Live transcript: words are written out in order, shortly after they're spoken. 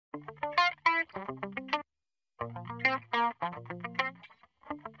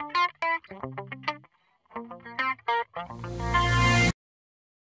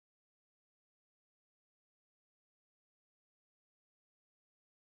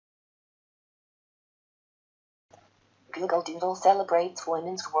Google Doodle celebrates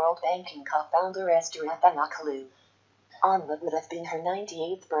Women's World Banking co-founder Esther Afua Ocloo. On what would have been her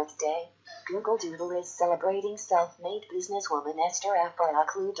 98th birthday, Google Doodle is celebrating self-made businesswoman Esther Afua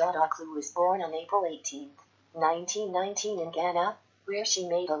Ocloo. Ocloo was born on April 18, 1919 in Ghana, where she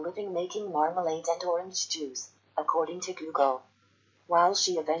made a living making marmalade and orange juice, according to Google. While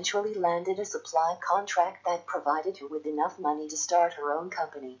she eventually landed a supply contract that provided her with enough money to start her own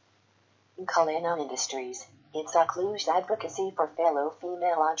company, Nkulenu Industries. It's Ocloo's advocacy for fellow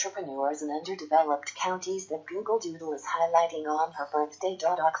female entrepreneurs in underdeveloped counties that Google Doodle is highlighting on her birthday.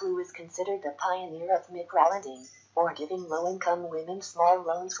 Ocloo is considered the pioneer of microlending, or giving low-income women small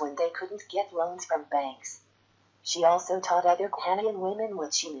loans when they couldn't get loans from banks. She also taught other Ghanaian women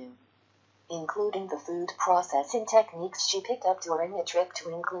what she knew, including the food processing techniques she picked up during a trip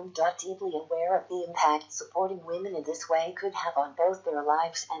to England. Deeply aware of the impact supporting women in this way could have on both their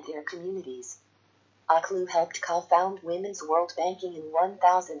lives and their communities, Ocloo helped co-found Women's World Banking in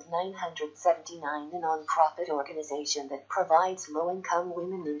 1979, a non-profit organization that provides low-income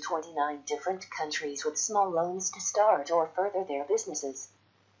women in 29 different countries with small loans to start or further their businesses.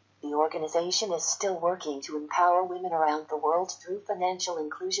 The organization is still working to empower women around the world through financial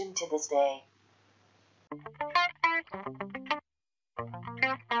inclusion to this day.